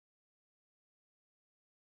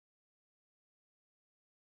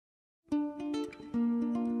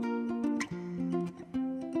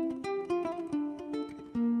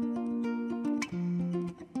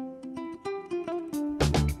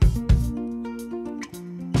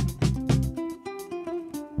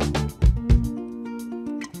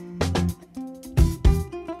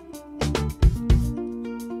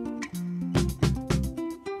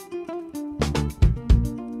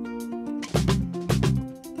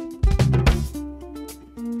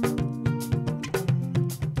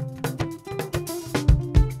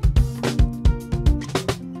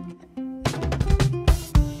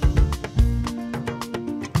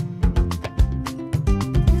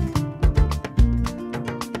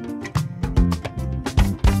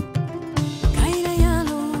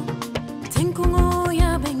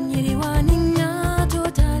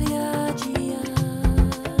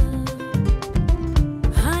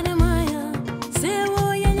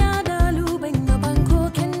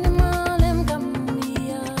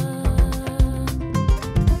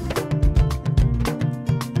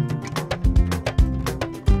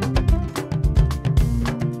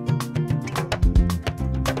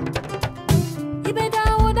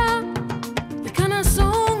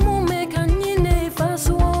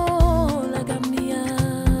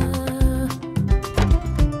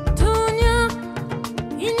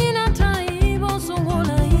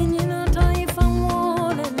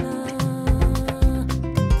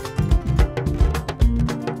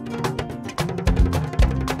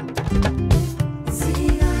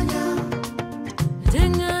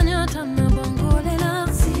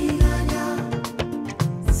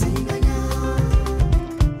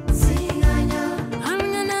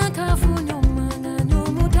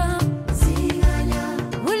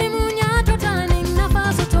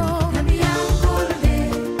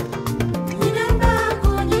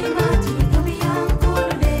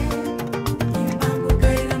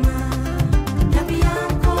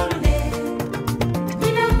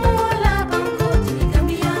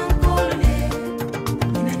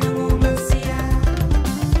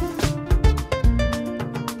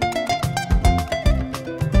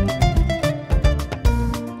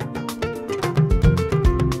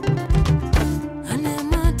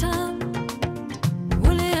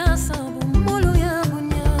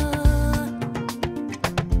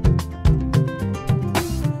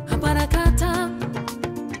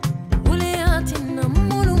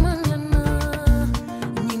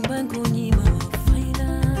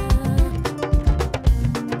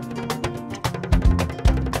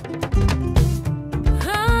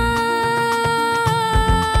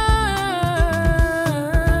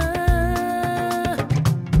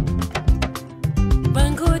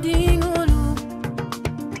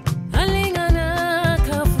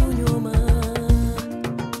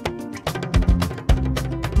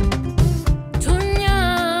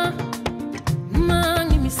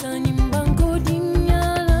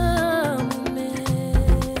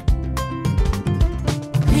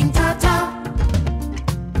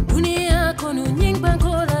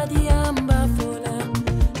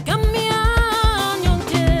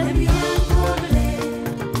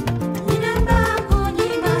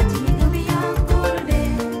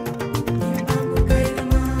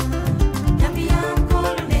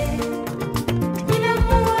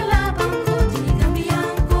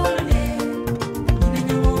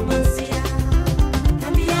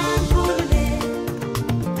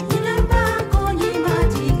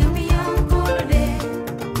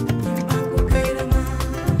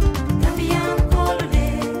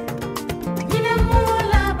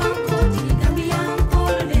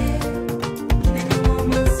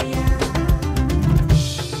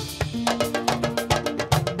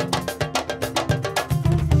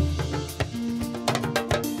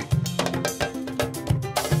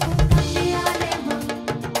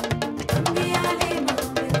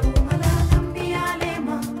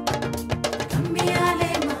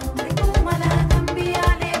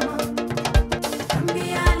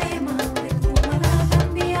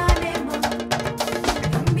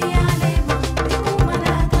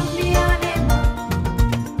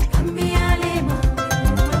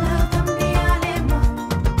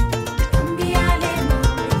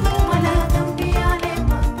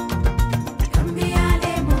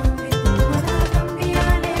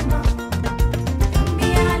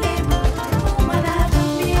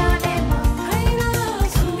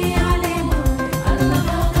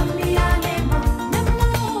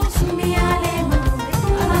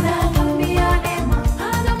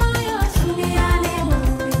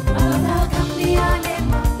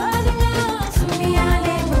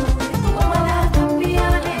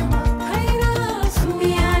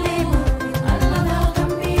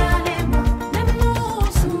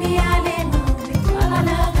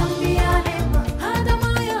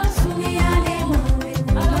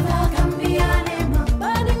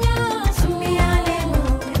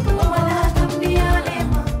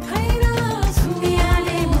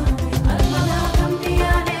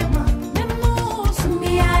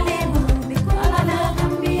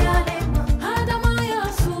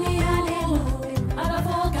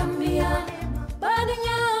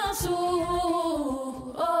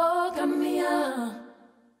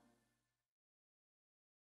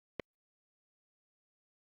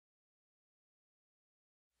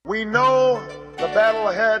We know the battle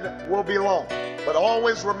ahead will be long, but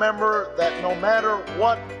always remember that no matter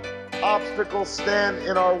what obstacles stand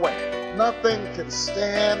in our way, nothing can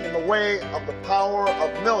stand in the way of the power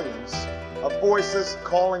of millions of voices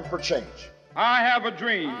calling for change. I have a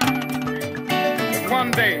dream that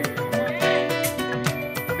one day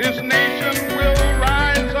this nation will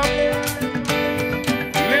rise up,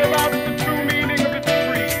 live out the true meaning of its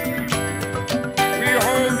creed. We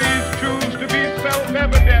hold these truths to be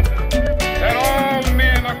self-evident, that all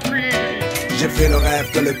men are created equal. J'ai fait le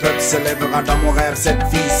rêve que le peuple s'élèvera dans mon rêve, cette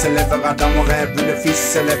fille s'élèvera dans mon rêve, le fils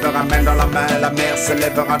s'élèvera main dans la main, la mère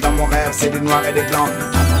s'élèvera dans mon rêve, c'est des noirs et des blancs,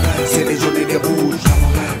 c'est des jaunes et des rouges.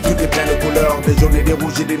 Tout est plein de couleurs, des jaunes et des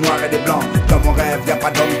rouges et des noirs et des blancs. Dans mon rêve, y'a pas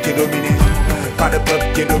d'homme qui est dominé, pas de peuple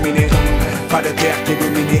qui est dominé, pas de terre qui est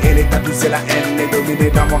dominée. Et l'état tout c'est la haine est dominée.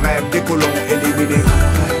 Dans mon rêve, des colons éliminés,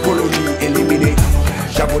 colonies éliminées.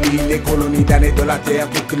 J'abolis les colonies damnées de la terre,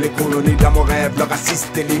 toutes les colonies. Dans mon rêve, le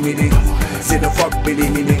raciste éliminé, xénophobe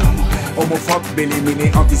éliminé, homophobe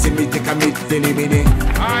éliminé, antisémite et camite éliminé.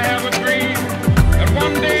 I have a dream that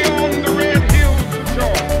one day on the red hills of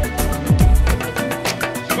Georgia,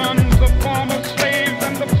 sons of former slaves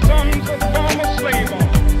and the sons of former slave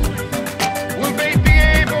owners, will they be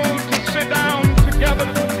able to sit down together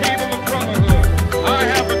at the table of brotherhood? I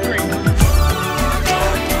have a dream.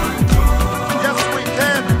 Yes, we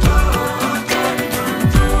can.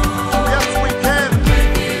 Yes, we can.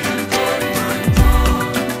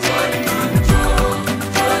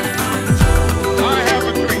 I have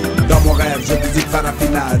a dream. Dans mon rêve, je visite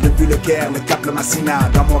Farafina, depuis le Caire, le Cap, le Massina.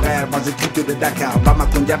 Dans mon rêve, moi je quitte de Dakar,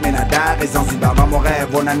 Bamako, Menadar et Zanzibar. Dans mon rêve,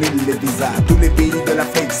 on annule les visas, tous les pays de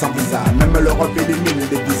l'Afrique sans visa, même l'Europe élimine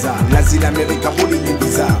les visas, l'Asie, l'Amérique abolit les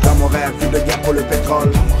visas. Dans mon rêve, plus de guerre pour le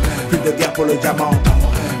pétrole, plus de guerre pour le diamant,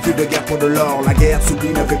 plus de guerre pour de l'or. La guerre s'oublie,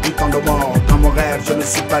 ne fait plus tant de morts. Dans mon rêve, je ne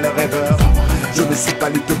suis pas le rêveur, je ne suis pas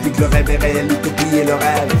l'utopique, le rêve est réel, l'utopie est le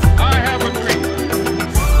rêve. I have a dream.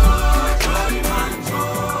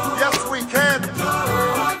 Yes, we can.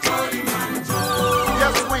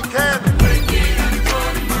 Yes, we can.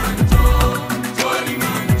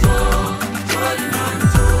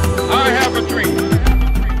 I have a dream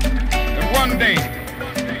that one day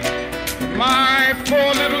my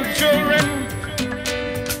four little children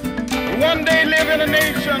will one day live in a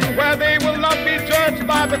nation where they will not be judged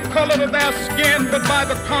by the color of their skin, but by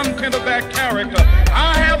the content of their character.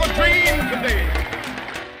 I have a dream today